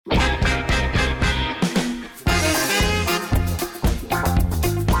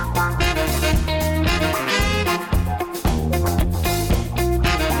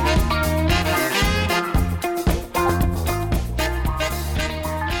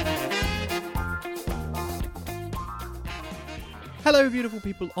Hello, beautiful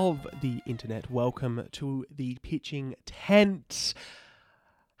people of the internet. Welcome to the pitching tent.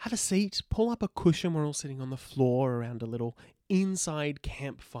 Have a seat, pull up a cushion. We're all sitting on the floor around a little inside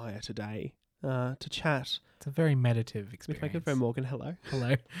campfire today to chat. It's a very meditative With experience. my good friend Morgan. Hello.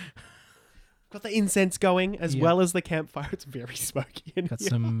 Hello. Got the incense going as Yep. well as the campfire. It's very smoky in Got here.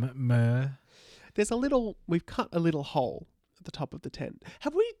 some myrrh. We've cut a little hole at the top of the tent.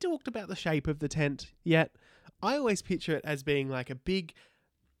 Have we talked about the shape of the tent yet? I always picture it as being like a big,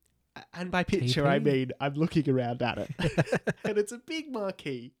 and by picture I Teepee? mean I'm looking around at it, and it's a big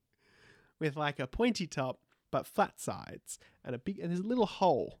marquee with like a pointy top but flat sides, and there's a little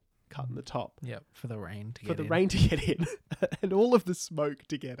hole cut in the top Yep, for the rain to for get the in. rain to get in, and all of the smoke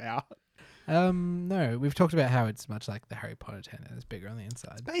to get out. No, we've talked about how it's much like the Harry Potter tent and it's bigger on the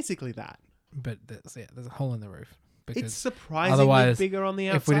inside. Basically that. But there's a hole in the roof. It's Because surprisingly otherwise, bigger on the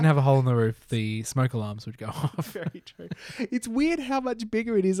outside. if we didn't have a hole in the roof, the smoke alarms would go off. Very true. It's weird how much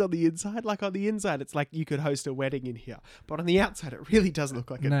bigger it is on the inside. Like on the inside, it's like you could host a wedding in here. But on the outside, it really does look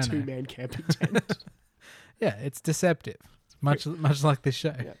like a No. two-man camping tent. Yeah, it's deceptive. Much like this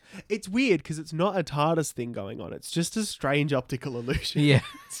show. Yeah. It's weird because it's not a TARDIS thing going on. It's just a strange optical illusion. Yeah.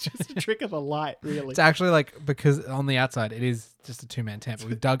 It's just a trick of the light, really. It's actually like, because on the outside it is just a two-man tent, but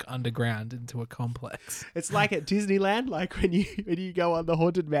we've dug underground into a complex. It's like at Disneyland, like when you go on the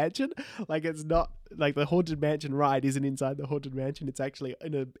Haunted Mansion, like it's not like the Haunted Mansion ride isn't inside the Haunted Mansion. It's actually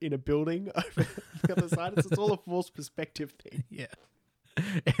in a building over the other side. It's all a false perspective thing. Yeah.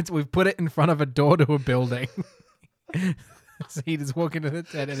 We've put it in front of a door to a building. So you just walk into the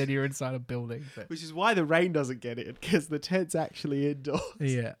tent and then you're inside a building. But Which is why the rain doesn't get in, because the tent's actually indoors.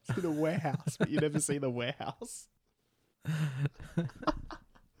 yeah. It's in a warehouse, but you never see the warehouse.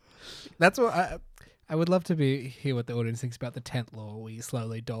 That's what I would love to hear what the audience thinks about the tent law we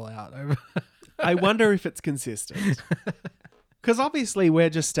slowly dole out over. I wonder if it's consistent. Because obviously we're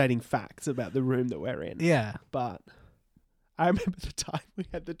just stating facts about the room that we're in. Yeah. But I remember the time we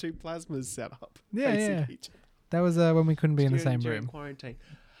had the two plasmas set up. Yeah, facing yeah. each other That was when we couldn't be in the during- same during room. quarantine.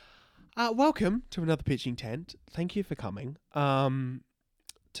 Welcome to another pitching tent. Thank you for coming.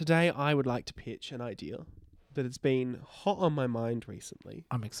 Today I would like to pitch an idea that has been hot on my mind recently.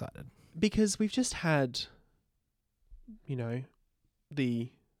 I'm excited. Because we've just had, the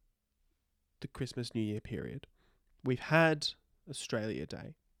Christmas New Year period. We've had Australia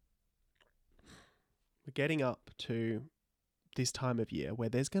Day. We're getting up to this time of year where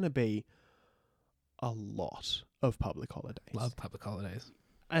there's going to be a lot of public holidays. Love public holidays.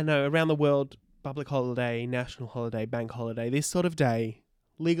 I know, around the world, public holiday, national holiday, bank holiday, this sort of day,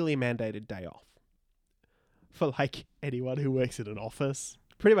 legally mandated day off. For like anyone who works in an office.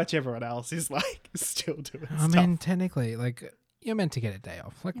 Pretty much everyone else is like still doing I stuff. mean, technically, like, you're meant to get a day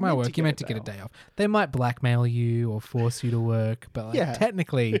off. Like You're my meant to work, you're meant to get get a a day day off. They might blackmail you or force you to work, but like, Yeah.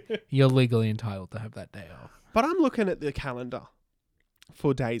 technically, you're legally entitled to have that day off. But I'm looking at the calendar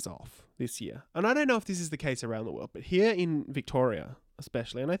for days off this year. And I don't know if this is the case around the world, but here in Victoria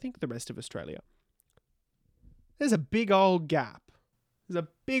especially, and I think the rest of Australia, there's a big old gap. There's a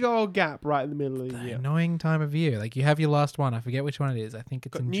big old gap right in the middle of the The year. annoying time of year. Like, you have your last one. I forget which one it is. I think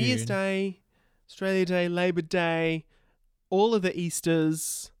it's Got in New June. Year's Day, Australia Day, Labor Day, all of the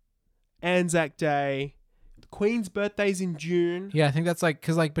Easters, Anzac Day, the Queen's birthday's in June. Yeah, I think that's like,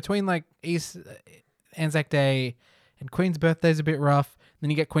 because like between like Anzac Day and Queen's birthday's a bit rough. Then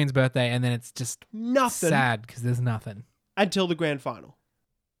you get Queen's birthday, and then it's just Nothing sad because there's nothing. until the grand final.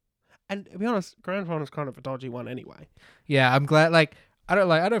 And to be honest, grand final's kind of a dodgy one anyway. Yeah, I'm glad. Like, I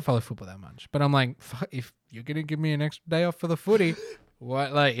don't follow football that much, but I'm like, fuck, if you're gonna give me an extra day off for the footy,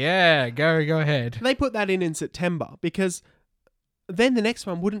 what? Like, yeah, go ahead. They put that in September because then the next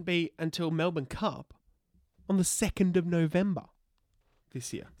one wouldn't be until Melbourne Cup on the 2nd of November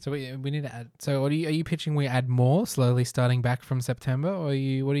this year. So we need to add. So are you pitching? We add more slowly, starting back from September, or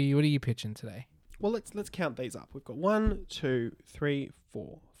what are you pitching today? Well, let's count these up. We've got 1, 2, 3,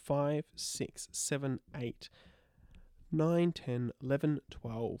 4, 5, 6, 7, 8, 9, 10, 11,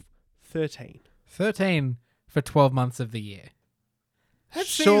 12, 13. 13 for 12 months of the year. That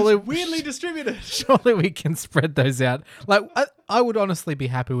Surely- seems weirdly distributed. Surely we can spread those out. Like, I would honestly be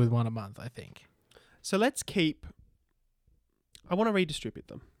happy with one a month, I think. So let's keep... I want to redistribute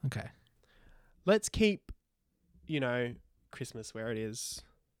them. Okay. Let's keep, Christmas where it is.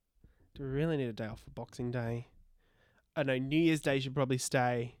 Do we really need a day off for Boxing Day? I know New Year's Day should probably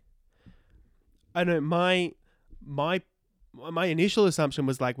stay. I know my initial assumption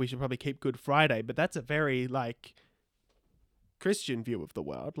was like we should probably keep Good Friday, but that's a very like Christian view of the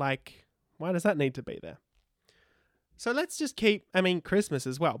world. Like, why does that need to be there? So let's just keep, Christmas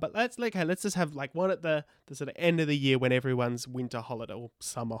as well, but let's just have like one at the sort of end of the year when everyone's winter holiday or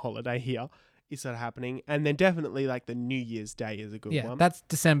summer holiday here is sort of happening. And then definitely like the New Year's Day is a good Yeah, one. that's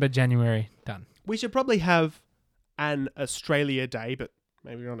December, January, done. We should probably have an Australia Day, but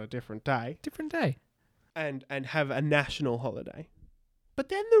maybe on a different day. Different day. And have a national holiday. But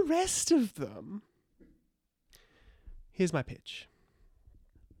then the rest of them, here's my pitch.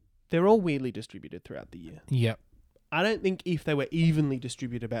 They're all weirdly distributed throughout the year. Yep. I don't think if they were evenly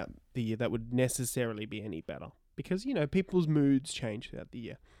distributed about the year, that would necessarily be any better. Because, people's moods change throughout the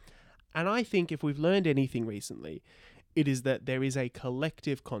year. And I think if we've learned anything recently, it is that there is a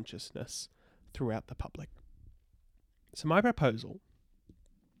collective consciousness throughout the public. So my proposal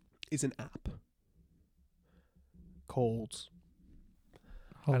is an app called...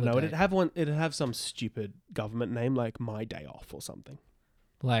 Holiday. I don't know, it'd have some stupid government name like My Day Off or something.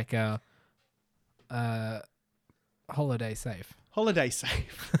 Like Holiday Safe. Holiday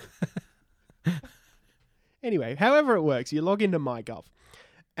Safe. Anyway, however it works, you log into MyGov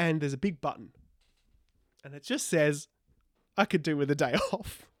and there's a big button and it just says, I could do with a day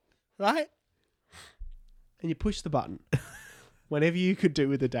off, right? And you push the button whenever you could do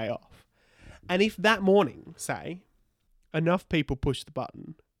with a day off. And if that morning, say, enough people push the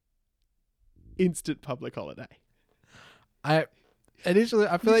button, instant public holiday. Initially,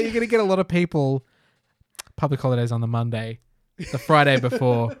 I feel like you're going to get a lot of people public holidays on the Monday, the Friday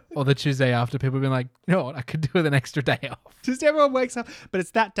before, or the Tuesday after. People being like, you know what, I could do with an extra day off. Just everyone wakes up, but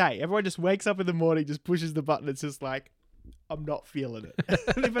it's that day. Everyone just wakes up in the morning, just pushes the button. It's just like, I'm not feeling it.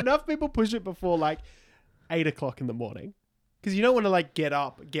 And if enough people push it before like 8 o'clock in the morning, because you don't want to like get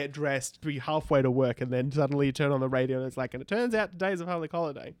up, get dressed, be halfway to work, and then suddenly you turn on the radio and it's like, and it turns out today's a public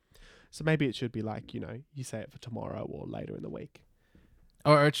holiday. So maybe it should be like, you say it for tomorrow or later in the week.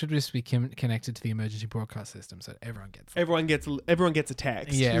 Or it should just be connected to the emergency broadcast system so that everyone gets it. Everyone gets a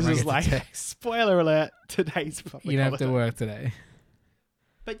text. Yeah, everyone gets like, a text. Spoiler alert, today's public You don't have holiday. to work today.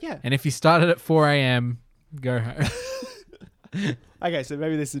 But yeah. And if you started at 4 a.m., go home. Okay, so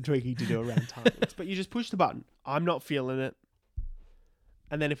maybe this is tricky to do around times. But you just push the button. I'm not feeling it.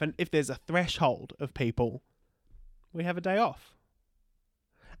 And then if there's a threshold of people, we have a day off.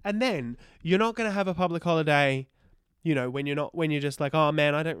 And then you're not going to have a public holiday, when you're just like, oh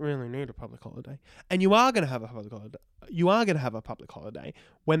man, I don't really need a public holiday. And you are going to have a public holiday. You are going to have a public holiday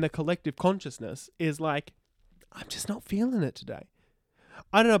when the collective consciousness is like, I'm just not feeling it today.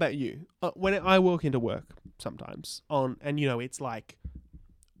 I don't know about you. When I walk into work sometimes it's like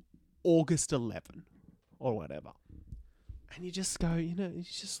August 11 or whatever. And you just go,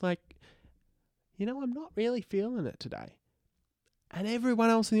 it's just like, I'm not really feeling it today. And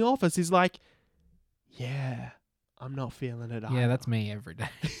everyone else in the office is like, yeah, I'm not feeling it either. Yeah, that's me every day.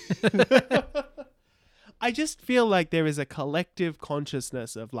 I just feel like there is a collective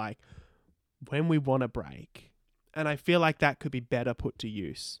consciousness of like when we want a break. And I feel like that could be better put to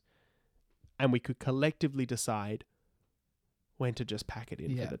use. And we could collectively decide when to just pack it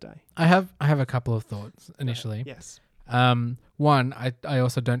in for the day. I have a couple of thoughts initially. Yes. One, I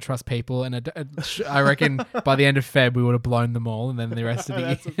also don't trust people, and I reckon by the end of Feb we would have blown them all, and then the rest of the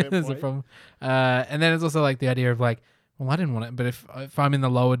That's a year fair is a point. problem. And then it's also like the idea of like, well, I didn't want it, but if I'm in the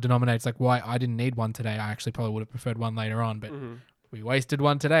lower denominator, it's like, why I didn't need one today. I actually probably would have preferred one later on, but we wasted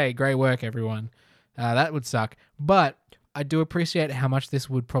one today. Great work, everyone. That would suck. But I do appreciate how much this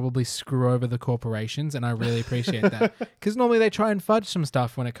would probably screw over the corporations, and I really appreciate that. Because normally they try and fudge some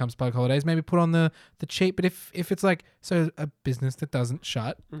stuff when it comes to public holidays, maybe put on the cheap. But if it's like, so a business that doesn't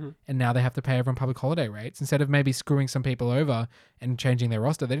shut, and now they have to pay everyone public holiday rates, instead of maybe screwing some people over and changing their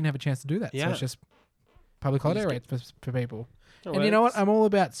roster, they didn't have a chance to do that. Yeah. So it's just public holiday rates for people. Oh, And you know what? I'm all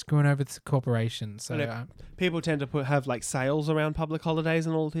about screwing over the corporations. So I know. People tend to have like sales around public holidays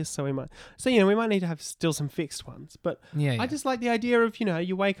and all this, so we might need to have still some fixed ones. But yeah. I just like the idea of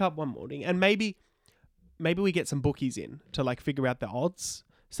you wake up one morning and maybe we get some bookies in to like figure out the odds.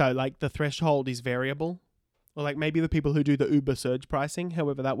 So like the threshold is variable, or like maybe the people who do the Uber surge pricing,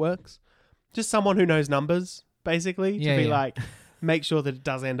 however that works, just someone who knows numbers basically to be like make sure that it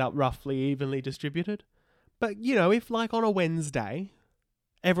does end up roughly evenly distributed. But if like on a Wednesday,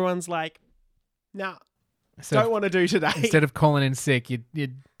 everyone's like, nah. Don't want to do today. Instead of calling in sick,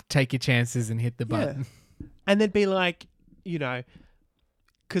 you'd take your chances and hit the button. Yeah. And they'd be like,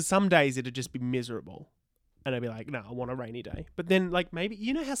 because some days it'd just be miserable. And I'd be like, no, I want a rainy day. But then like maybe,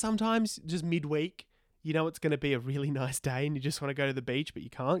 how sometimes just midweek, it's going to be a really nice day and you just want to go to the beach, but you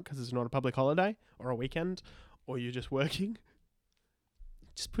can't because it's not a public holiday or a weekend or you're just working.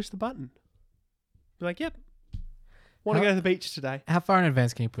 Just push the button. Be like, yep. Want to go to the beach today? How far in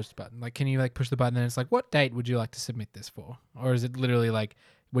advance can you push the button? Like, can you like push the button and it's like, what date would you like to submit this for? Or is it literally like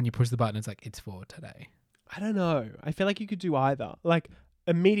when you push the button, it's like, it's for today? I don't know. I feel like you could do either. Like,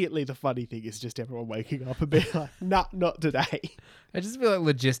 immediately the funny thing is just everyone waking up and being like, nah, not today. I just feel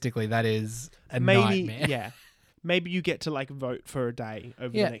like logistically that is a nightmare. Yeah. Maybe you get to like vote for a day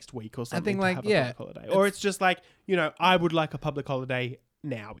over the next week or something. think, to like, have yeah, a public holiday. Or it's just like, you know, I would like a public holiday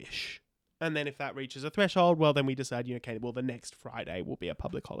now-ish. And then if that reaches a threshold, well, then we decide, you know, okay, well, the next Friday will be a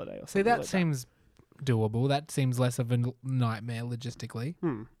public holiday or something. See, that like seems doable. That seems less of a nightmare logistically.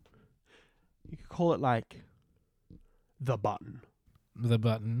 You could call it like the button. The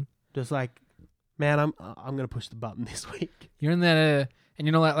button. Just like, man, I'm gonna push the button this week. You're in that, and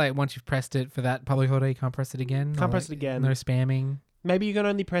you know, like once you've pressed it for that public holiday, you can't press it again. Can't press it again. No spamming. Maybe you can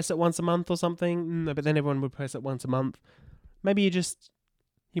only press it once a month or something. No, but then everyone would press it once a month. Maybe you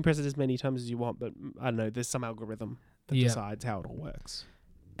can press it as many times as you want, but I don't know. There's some algorithm that decides how it all works.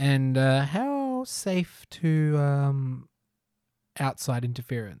 And how safe to outside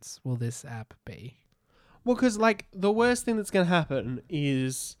interference will this app be? Well, because like the worst thing that's going to happen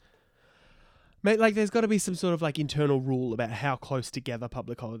is, like, there's got to be some sort of like internal rule about how close together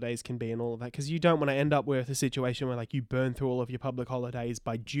public holidays can be and all of that. Because you don't want to end up with a situation where like you burn through all of your public holidays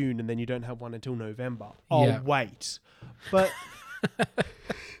by June and then you don't have one until November. Oh, wait, but.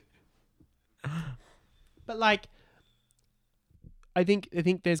 But like, I think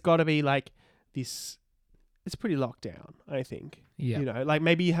there's got to be like this. It's pretty locked down. I think. Yeah. You know, like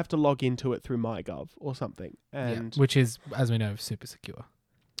maybe you have to log into it through MyGov or something, and which is, as we know, super secure.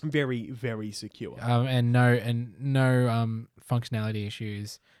 Very, very secure. And no functionality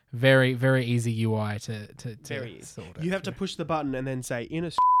issues. Very, very easy UI to very easy. Sort of. You have to push the button and then say in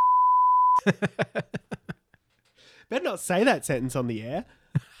a. Better not say that sentence on the air.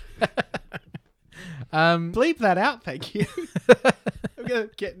 Bleep that out, thank you. I'm gonna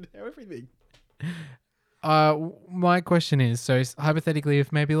get everything. My question is, so hypothetically,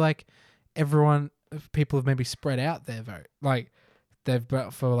 if maybe like if people have maybe spread out their vote, like they've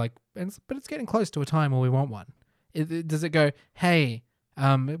voted for like, but it's getting close to a time where we want one. Does it go, hey,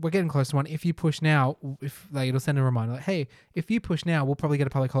 we're getting close to one. If you push now, if like it'll send a reminder, like, hey, if you push now, we'll probably get a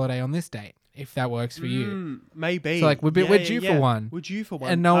public holiday on this date. If that works for you, maybe. So like we're due for one. We're due for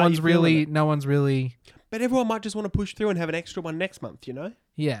one, and no one's really. But everyone might just want to push through and have an extra one next month. You know?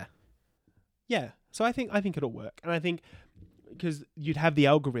 Yeah. Yeah. So I think it'll work, and I think because you'd have the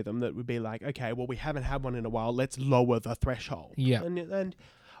algorithm that would be like, okay, well we haven't had one in a while. Let's lower the threshold. Yeah.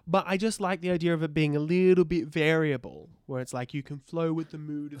 But I just like the idea of it being a little bit variable, where it's like you can flow with the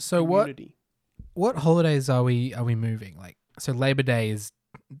mood of the community. What holidays are we moving? Like, so Labor Day is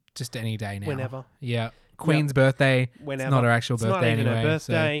just any day now. Whenever. Yeah. Queen's birthday. Whenever. It's not her actual it's birthday not even anyway. Her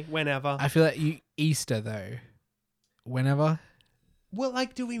birthday. So whenever. I feel like Easter though. Whenever. Well,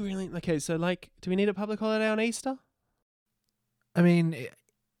 like, do we really? Okay, so like, do we need a public holiday on Easter? I mean,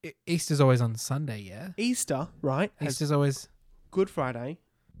 Easter's always on Sunday, yeah. Easter, right? Easter's always Good Friday,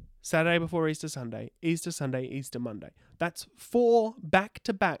 Saturday before Easter Sunday, Easter Sunday, Easter Monday. That's 4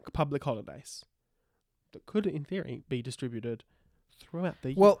 back-to-back public holidays that could, in theory, be distributed throughout the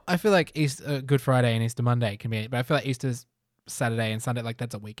year. Well, I feel like Good Friday and Easter Monday can be, but I feel like Easter's Saturday and Sunday, like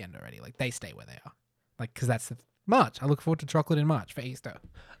that's a weekend already. Like they stay where they are, like because that's March. I look forward to chocolate in March for Easter.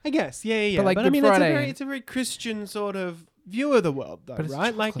 I guess, yeah. But, like, I Good mean, Friday it's a very Christian sort of view of the world, though,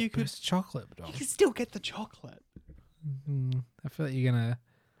 right? Like you could chocolate. You can still get the chocolate. I feel like you're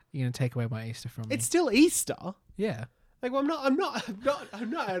gonna take away my Easter from me. It's still Easter. Yeah. Like, well, I'm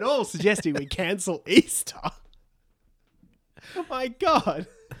not at all suggesting we cancel Easter. Oh my God.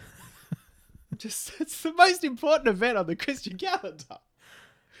 It's the most important event on the Christian calendar.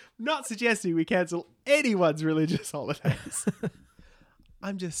 I'm not suggesting we cancel anyone's religious holidays.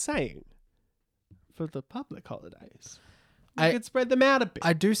 I'm just saying, for the public holidays, we could spread them out a bit.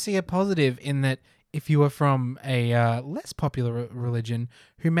 I do see a positive in that if you are from a less popular religion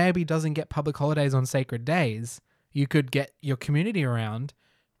who maybe doesn't get public holidays on sacred days, you could get your community around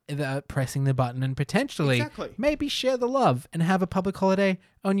pressing the button and potentially maybe share the love and have a public holiday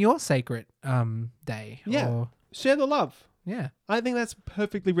on your sacred day. Yeah. Share the love. Yeah. I think that's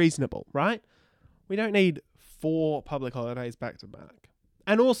perfectly reasonable, right? We don't need 4 public holidays back to back.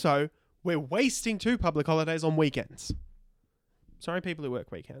 And also, we're wasting 2 public holidays on weekends. Sorry, people who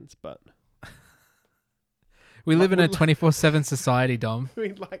work weekends, but... We live in a 24/7 society, Dom.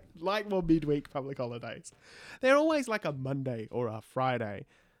 We like more midweek public holidays. They're always like a Monday or a Friday.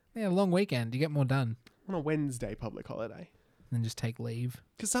 Yeah, long weekend. You get more done. On a Wednesday public holiday. And just take leave.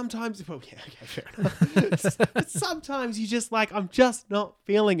 Because sometimes... Well, yeah, okay, fair enough. But sometimes you just like, I'm just not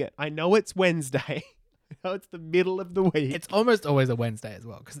feeling it. I know it's Wednesday. Oh, it's the middle of the week. It's almost always a Wednesday as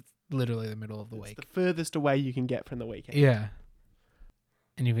well because it's literally the middle of the It's week. the furthest away you can get from the weekend. Yeah.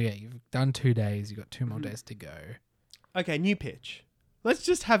 And you've done 2 days. You've got 2 more Mhm. days to go. Okay, new pitch. Let's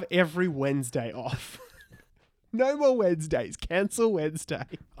just have every Wednesday off. No more Wednesdays. Cancel Wednesday.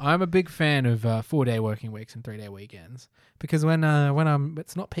 I'm a big fan of 4-day working weeks and 3-day weekends because when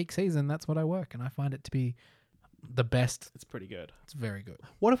it's not peak season, that's what I work, and I find it to be the best. It's pretty good. It's very good.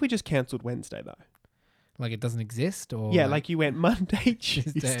 What if we just cancelled Wednesday, though? Like it doesn't exist, or Yeah, like you went Monday,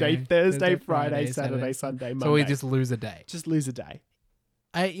 Tuesday, Thursday, Friday, Saturday, Sunday, Monday. so we just lose a day. Just lose a day.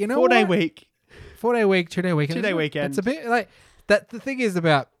 You know, 4-day what? week. 4-day week, 2-day weekend. 2-day weekend. It's a bit like that. The thing is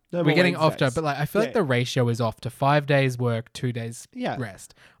about No we're more getting off Wednesdays. track, but like I feel like Yeah. the ratio is off to 5 days work, 2 days Yeah.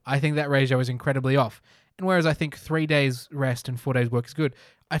 rest. I think that ratio is incredibly off. And whereas I think 3 days rest and 4 days work is good,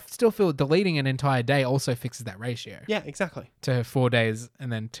 I still feel deleting an entire day also fixes that ratio Yeah, exactly. to 4 days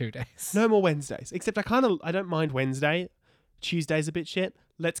and then 2 days. No more Wednesdays. Except I don't mind Wednesday. Tuesday's a bit shit.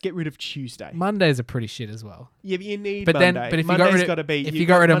 Let's get rid of Tuesday. Mondays are pretty shit as well. Yeah, but you need But Monday. then, but if you Monday's got rid gotta of, be, if you've you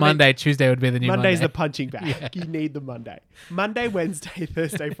got got rid of Monday, Tuesday would be the new Monday's Monday. the punching bag. Yeah. You need the Monday. Monday, Wednesday,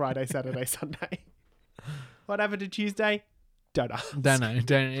 Thursday, Friday, Saturday, Sunday. What happened to Tuesday? Don't ask. Don't know.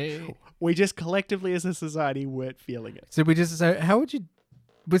 Don't. We just collectively as a society weren't feeling it. So how would you?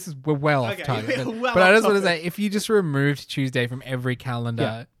 We're well off Okay, target. we're well but I off just want to topic. say, if you just removed Tuesday from every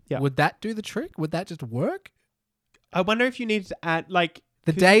calendar, Yeah. would that do the trick? Would that just work? I wonder if you needed to add like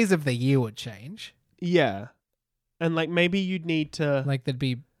The days of the year would change. yeah, and like maybe you'd need to Like there'd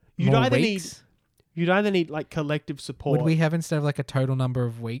be You'd more either weeks. you'd either need like collective support. Would we have instead of like a total number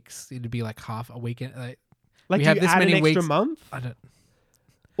of weeks, it'd be like half a weekend? like we do have you this add many an extra weeks- month, I don't.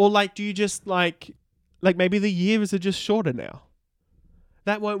 or like do you just like maybe the years are just shorter now?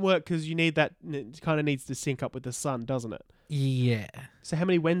 That won't work because you need that. It kind of needs to sync up with the sun, doesn't it? Yeah, So how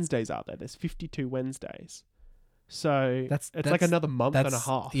many Wednesdays are there? There's 52 Wednesdays. So it's like that's- another month and a that's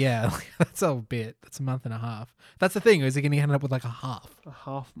half. Yeah, that's a bit. That's a month and a half. That's the thing. Is it going to end up with like a half, A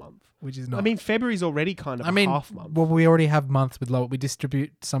half month. which is not. I mean, February's already kind of I mean, a half month. well, we already have months with low. We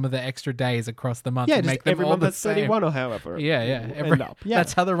distribute some of the extra days across the month. Yeah, and just make them every all month the that's same. 31 or however. Yeah, yeah. will Every, end up. Yeah.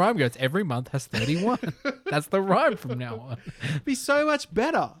 That's how the rhyme goes. Every month has 31. That's the rhyme from now on. be so much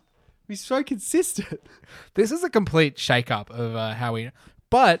better. Be so consistent. This is a complete shake-up of how we.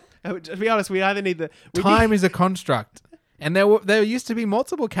 But To be honest, we either need the time is a construct, and there used to be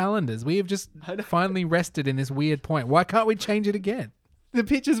multiple calendars. We have just I know. finally rested in this weird point. Why can't we change it again? The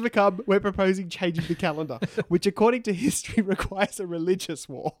pitch has become we're proposing changing the calendar, which according to history requires a religious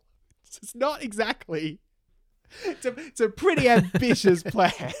war. So it's not exactly. It's a pretty ambitious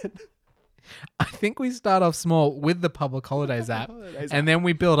plan. I think we start off small with the public holidays app, Holidays and then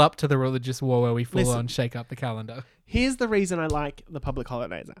we build up to the religious war where we full Listen. on shake up the calendar. Here's the reason I like the public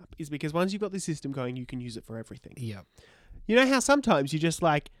holidays app is because once you've got the system going, you can use it for everything. Yep. You know how sometimes you just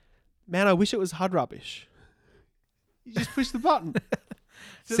like, man, I wish it was HUD rubbish. You just push the button.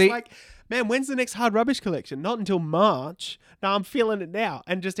 Just See- like, man, when's the next HUD rubbish collection? Not until March. No, I'm feeling it now.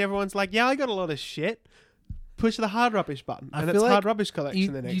 And just everyone's like, yeah, I got a lot of shit. Push the hard rubbish button, I and feel it's like hard rubbish collection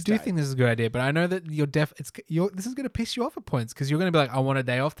You, the next you do day. think this is a good idea, but I know that this is going to piss you off at points because you're going to be like, I want a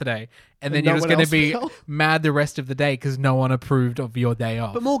day off today, and then And you're no just one going to else be will. mad the rest of the day because no one approved of your day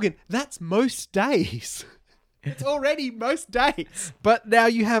off. But Morgan, that's most days. It's already most days. But now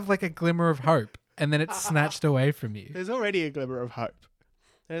you have like a glimmer of hope, and then it's snatched away from you. There's already a glimmer of hope.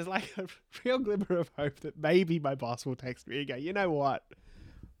 There's like a real glimmer of hope that maybe my boss will text me and go, you know what?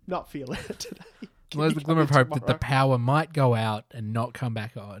 Not feeling it today. Can Well, there's you the glimmer of come in hope that the tomorrow?" power might go out and not come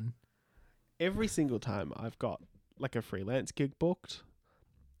back on. Every single time I've got like a freelance gig booked,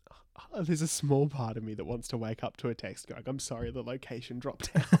 there's a small part of me that wants to wake up to a text going, I'm sorry, the location dropped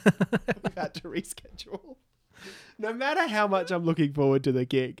out. We've had to reschedule. No matter how much I'm looking forward to the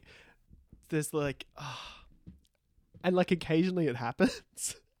gig, there's like, and like occasionally it happens.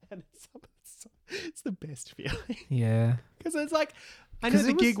 And it's the best feeling. Yeah. Because it's like, I know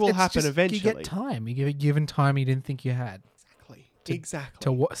the gig will it's happen just- eventually. You get time. You get given time you didn't think you had Exactly.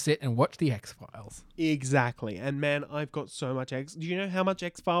 to sit and watch the X-Files. Exactly. And man, I've got so much X. Do you know how much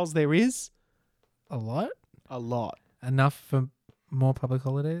X-Files there is? A lot? A lot. Enough for more public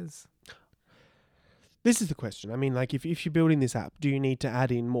holidays? This is the question. I mean, like, if you're building this app, do you need to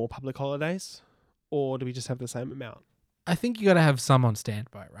add in more public holidays? Or do we just have the same amount? I think you got to have some on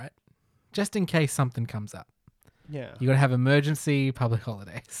standby, right? Just in case something comes up. Yeah. You got to have emergency public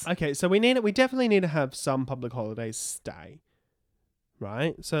holidays. Okay, so we definitely need to have some public holidays stay.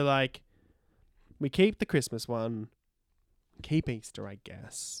 Right? So, like, we keep the Christmas one. Keep Easter, I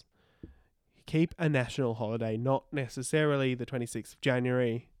guess. Keep a national holiday, not necessarily the 26th of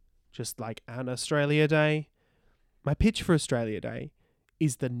January. just like an Australia Day. My pitch for Australia Day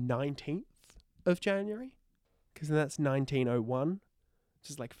is the 19th of January, because then that's 1901, which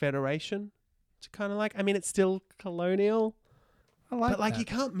is like Federation. It's kind of like, I mean, it's still colonial, I like but like that. you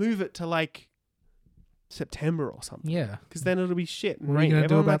can't move it to like September or something, Yeah. because then it'll be shit and What are you rain. going to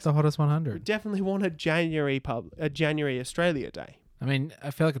do Everyone about likes- the hottest we 100? definitely want a January Australia Day. I mean,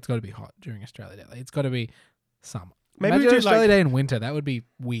 I feel like it's got to be hot during Australia Day. Like, it's got to be summer. Maybe Imagine we do Australia like, Day in winter. That would be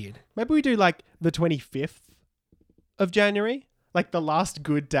weird. maybe we do like the 25th of January, like the last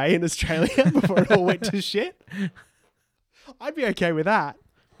good day in Australia before it all went to shit. I'd be okay with that.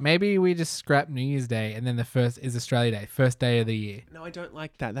 Maybe we just scrap New Year's Day and then the first is Australia Day, first day of the year. No, I don't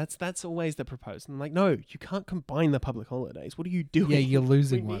like that. That's always the proposal. I'm like, no, you can't combine the public holidays. What are you doing? Yeah, you're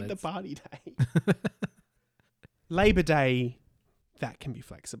losing we one. need the It's- party day. Labor Day, that can be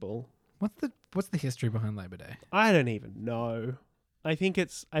flexible. What's the history behind Labor Day? I don't even know. I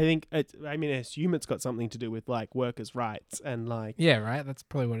assume it's got something to do with like workers' rights and like Yeah, right. That's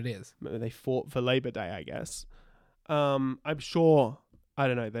probably what it is. they fought for Labor Day, I guess. I'm sure. I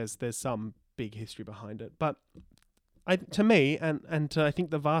don't know. There's some big history behind it, but to me and to I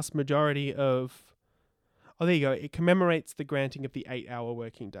think the vast majority of there you go. It commemorates the granting of the 8-hour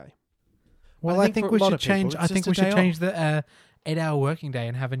working day. Well, I I think think for a we lot should of people, change. it's I think just a we should day change the 8-hour working day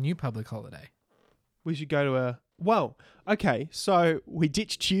and have a new public holiday. We should go to okay, so we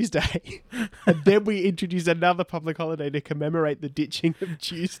ditch Tuesday and then we introduce another public holiday to commemorate the ditching of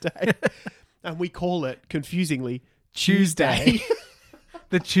Tuesday. And we call it, confusingly, Tuesday.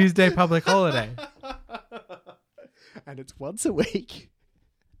 The Tuesday public holiday. And it's once a week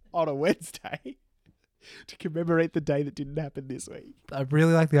on a Wednesday to commemorate the day that didn't happen this week. I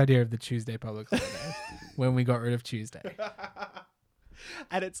really like the idea of the Tuesday public holiday when we got rid of Tuesday.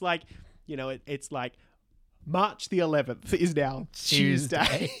 And it's like, it's like March the 11th is now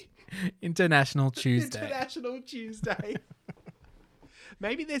Tuesday. International Tuesday. International Tuesday.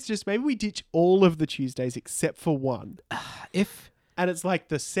 Maybe we ditch all of the Tuesdays except for one. And it's like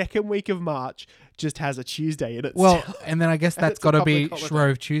the second week of March just has a Tuesday in it. Well, and then I guess And that's it's a got to be public holiday.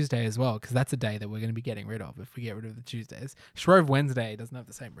 Shrove Tuesday as well, because that's a day that we're going to be getting rid of if we get rid of the Tuesdays. Shrove Wednesday doesn't have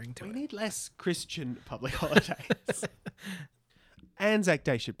the same ring to We it. need less Christian public holidays. Anzac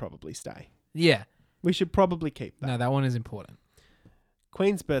Day should probably stay. Yeah. We should probably keep that. No, that one is important.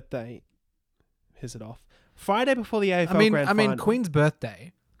 Queen's birthday, is it off? Friday before the AFL Grand I mean, Final. Queen's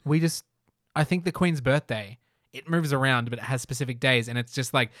birthday. I think the Queen's birthday, it moves around, but it has specific days, and it's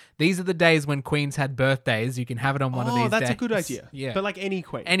just like these are the days when Queens had birthdays. You can have it on one of these days. Oh, that's a good idea. Yeah, But like any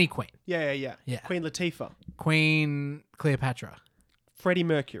Queen. any Queen. Yeah. Yeah. Queen Latifah. Queen Cleopatra. Freddie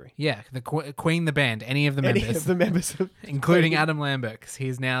Mercury. Yeah, the Queen, the band, any of the Any members, of the members of including Queen. Adam Lambert, because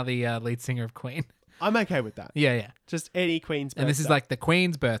he's now the lead singer of Queen. I'm okay with that. Yeah. Just any Queen's birthday. And this is like the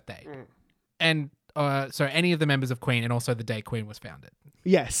Queen's birthday. Mm. And so any of the members of Queen, and also the day Queen was founded.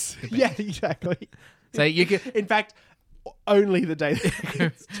 Yes. Yeah, exactly. So you can. In fact, only the day.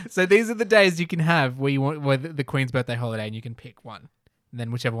 So these are the days you can have where the Queen's birthday holiday, and you can pick one. And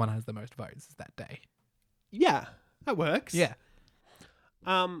then whichever one has the most votes is that day. Yeah, that works. Yeah.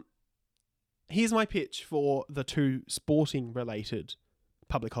 Here's my pitch for the two sporting related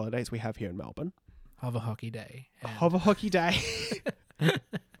public holidays we have here in Melbourne. Have a hockey day. and- Have a hockey day.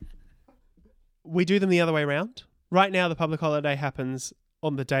 We do them the other way around. Right now, the public holiday happens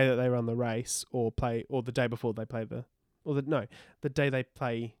on the day that they run the race or the day before they play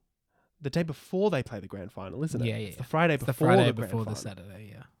the day before they play the grand final, isn't it? Yeah. It's the Friday It's the before Friday the grand before the final. Saturday,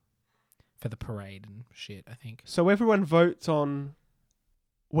 yeah. For the parade and shit, I think. So everyone votes on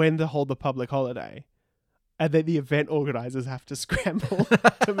when to hold the public holiday, and then the event organizers have to scramble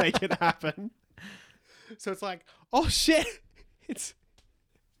to make it happen. So it's like, oh shit, it's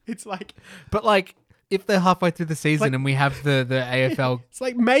like But like, if they're halfway through the season Like- and we have the AFL, it's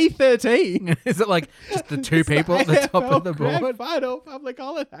like May 13. is it like just the two It's people at the top AFL of the Grand board? Final public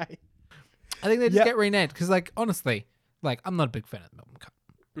holiday. I think they just Yeah. get renamed because, like, honestly, like I'm not a big fan of the Melbourne Cup,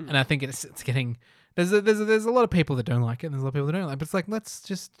 and I think it's getting there's a lot of people that don't like it, and there's a lot of people that don't like it. But it's like let's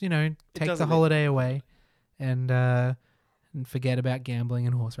just take the doesn't holiday away, and forget about gambling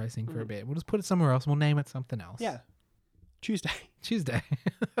and horse racing for a bit. We'll just put it somewhere else. We'll name it something else. Yeah, Tuesday. Tuesday.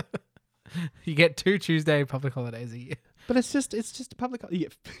 You get 2 Tuesday public holidays a year. But it's just a public. You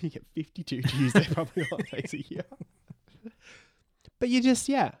get 52 Tuesday public holidays a year. But you just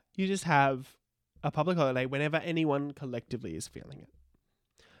have a public holiday whenever anyone collectively is feeling it.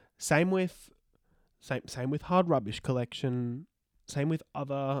 Same with hard rubbish collection. Same with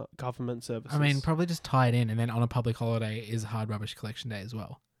other government services. I mean, probably just tie it in, and then on a public holiday is hard rubbish collection day as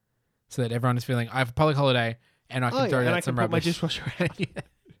well, so that everyone is feeling I have a public holiday and I can throw and out I some can put my rubbish. dishwasher out. Yeah.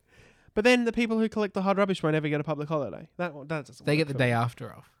 But then the people who collect the hard rubbish won't ever get a public holiday. That doesn't. They work get the for day me.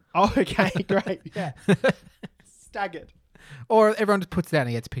 after off. Oh, okay, great. Yeah, staggered. Or everyone just puts it out and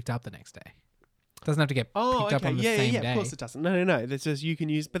it gets picked up the next day. Doesn't have to get Oh, picked up okay. on the Yeah, same yeah. day. Of course it doesn't. No. That's just you can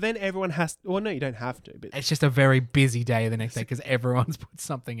use. But then everyone has. Well, no, you don't have to. But It's just a very busy day the next day because everyone's put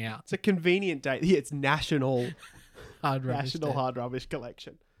something out. it's a convenient day. Yeah, it's national Hard rubbish day. hard rubbish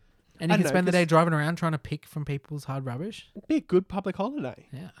collection. And you I can know, spend the 'cause- day driving around trying to pick from people's hard rubbish. It'd be a good public holiday.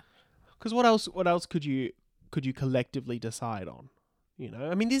 Yeah. Because what else? What else could you collectively decide on? You know,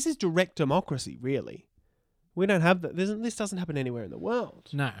 I mean, this is direct democracy, really. We don't have that. This doesn't happen anywhere in the world.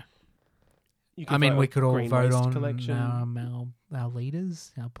 No. You I mean, vote we could all green vote waste on collection our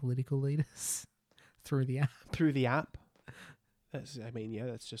leaders, our political leaders, through the app. through the app.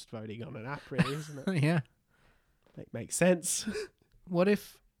 That's just voting on an app, really, isn't it? Yeah. It makes sense. What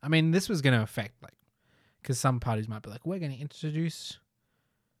if, I mean, this was going to affect, because some parties might be like, we're going to introduce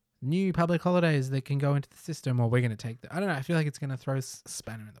new public holidays that can go into the system, or we're going to take I don't know. I feel like it's going to throw a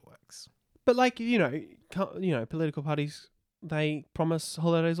spanner in the works. But political parties, they promise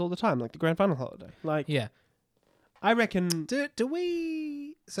holidays all the time, like the grand final holiday. Like, Yeah. I reckon. Do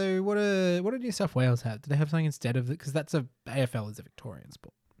we? So what do New South Wales have? Do they have something instead of because that's AFL is a Victorian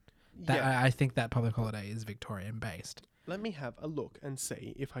sport. Yeah. I think that public holiday is Victorian based. Let me have a look and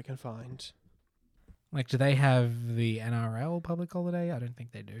see if I can find. Like, do they have the NRL public holiday? I don't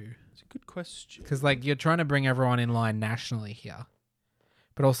think they do. It's a good question. Because you're trying to bring everyone in line nationally here,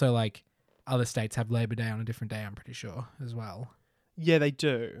 but also other states have Labor Day on a different day. I'm pretty sure as well. Yeah, they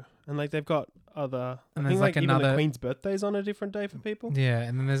do, and they've got other. And I there's think even the another. Queen's birthday's on a different day for people. Yeah,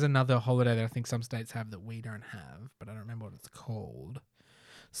 and then there's another holiday that I think some states have that we don't have, but I don't remember what it's called.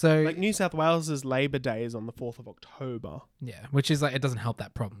 So Like New South Wales's Labor Day is on the 4th of October. yeah, which is it doesn't help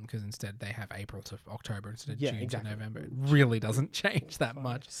that problem because instead they have April to October instead of Yeah, June exactly. to November. It really doesn't change that 5,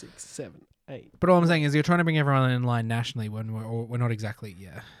 much. 6, 7, 8. But all I'm saying is you're trying to bring everyone in line nationally when we're not exactly.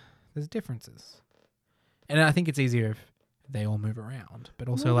 Yeah, there's differences, and I think it's easier if they all move around. But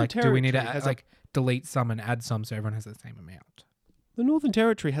also, Northern do we need to Territory has delete some and add some so everyone has the same amount? The Northern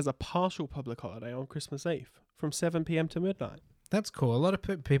Territory has a partial public holiday on Christmas Eve from 7 p.m. to midnight. That's cool. A lot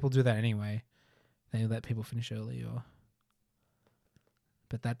of people do that anyway. They let people finish early,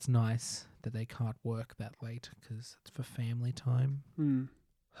 but that's nice that they can't work that late because it's for family time.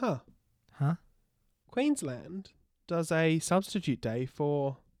 Huh. Queensland does a substitute day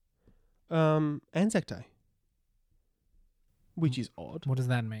for Anzac Day, which is odd What does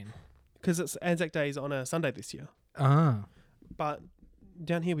that mean? because it's Anzac Day is on a Sunday this year. Ah, But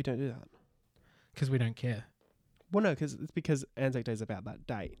down here we don't do that. because we don't care. Well, no, because Anzac Day is about that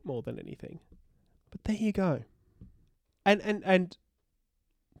date more than anything. But there you go. And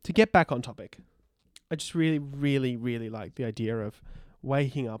to get back on topic, I just really, really, really like the idea of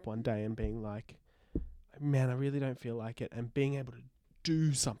waking up one day and being like, man, I really don't feel like it, and being able to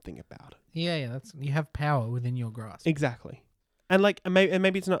do something about it. Yeah, that's you have power within your grasp. Exactly. And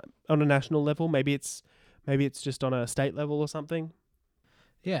maybe it's not on a national level. Maybe it's just on a state level or something.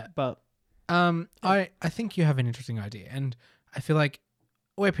 Yeah. But I think you have an interesting idea, and I feel like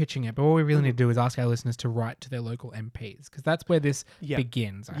we're pitching it, but what we really need to do is ask our listeners to write to their local MPs because that's where this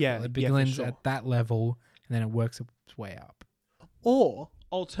begins. I feel. It for begins sure. at that level, and then it works its way up. Or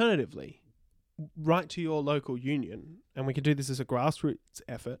alternatively, write to your local union, and we can do this as a grassroots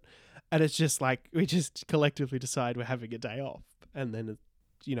effort. And it's just like we just collectively decide we're having a day off, and then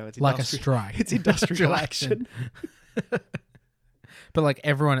it's Like a strike. It's industrial action. But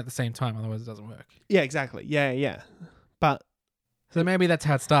everyone at the same time, otherwise it doesn't work. Yeah, exactly. Yeah. But So maybe that's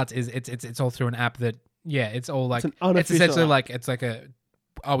how it starts. Is it's all through an app that it's all it's an it's unofficial essentially app. it's like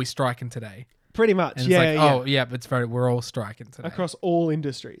are we striking today? Pretty much. And Yeah, it's yeah. oh yeah, but we're all striking today Across all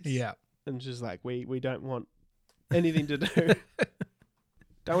industries. Yeah, And just like we don't want anything to do.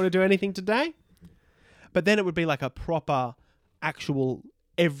 Don't want to do anything today. But then it would be like a proper, actual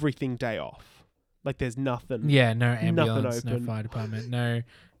everything day off. Like there's nothing. yeah. No ambulance, no open. fire department, no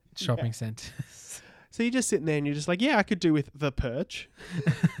shopping centers. So you're just sitting there and you're just like, yeah, I could do with The Purge.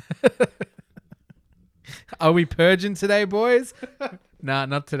 Are we purging today, boys? Nah,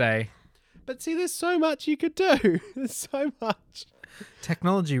 not today. But see, there's so much you could do. There's so much.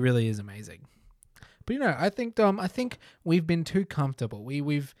 Technology really is amazing. But I think we've been too comfortable.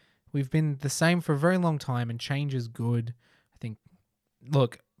 We've been the same for a very long time, and change is good. I think.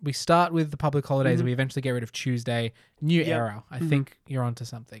 Look, we start with the public holidays, and we eventually get rid of Tuesday. New era. I think you're onto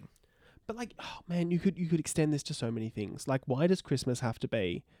something. But oh man, you could extend this to so many things. Like, why does Christmas have to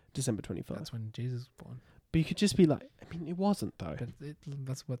be December 21st? That's when Jesus was born. But you could just be like, I mean, it wasn't though. But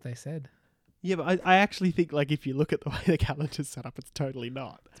that's what they said. Yeah, but I actually think, like, if you look at the way the calendar's set up, it's totally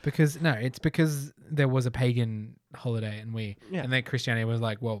not. It's because there was a pagan holiday and then Christianity was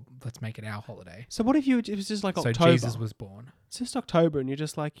like, well, let's make it our holiday. So what if it was just like So October? Jesus was born. It's just October, and you're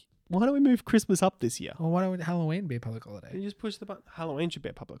just like, why don't we move Christmas up this year? Well, why don't Halloween be a public And holiday? you just push the button. Halloween should be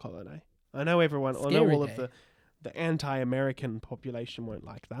a public holiday. I know everyone. I know Scary all day. of the anti-American population won't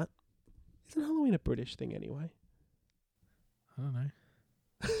like that. Isn't Halloween a British thing anyway? I don't know.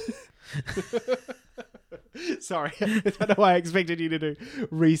 Sorry, I don't know why I expected you to do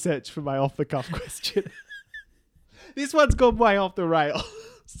research for my off-the-cuff question. This one's gone way off the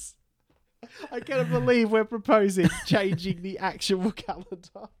rails. I cannot believe we're proposing changing the actual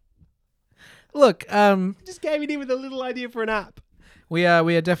calendar. Look, Just gave it in with a little idea for an app. we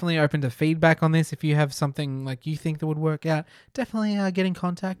are definitely open to feedback on this. If you have something like you think that would work out, definitely get in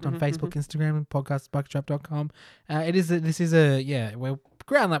contact on Facebook, Instagram, and podcast@sparkytrap.com. We're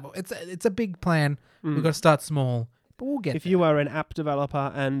ground level. It's a big plan. We've got to start small, but we'll get If there. you are an app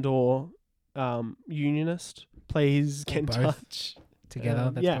developer and or unionist, please get in both. touch.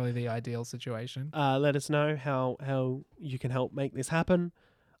 Together. That's yeah. probably the ideal situation. Let us know how you can help make this happen.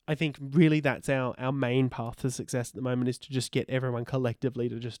 I think really that's our main path to success at the moment, is to just get everyone collectively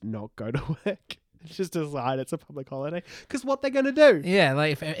to just not go to work. Just decide it's a public holiday. Because what they're going to do? Yeah,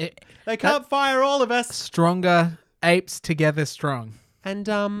 like They can't fire all of us. stronger apes together strong. And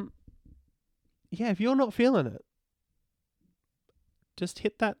yeah, if you're not feeling it, just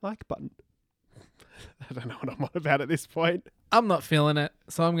hit that like button. I don't know what I'm on about at this point. I'm not feeling it,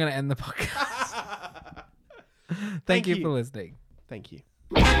 so I'm going to end the podcast. Thank you for listening. Thank you.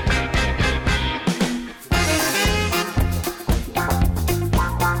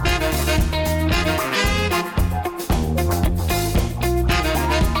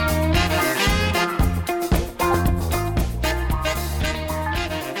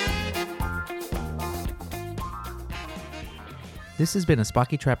 This has been a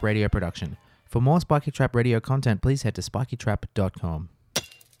Spiky Trap Radio production. For more Spiky Trap Radio content, please head to spikytrap.com.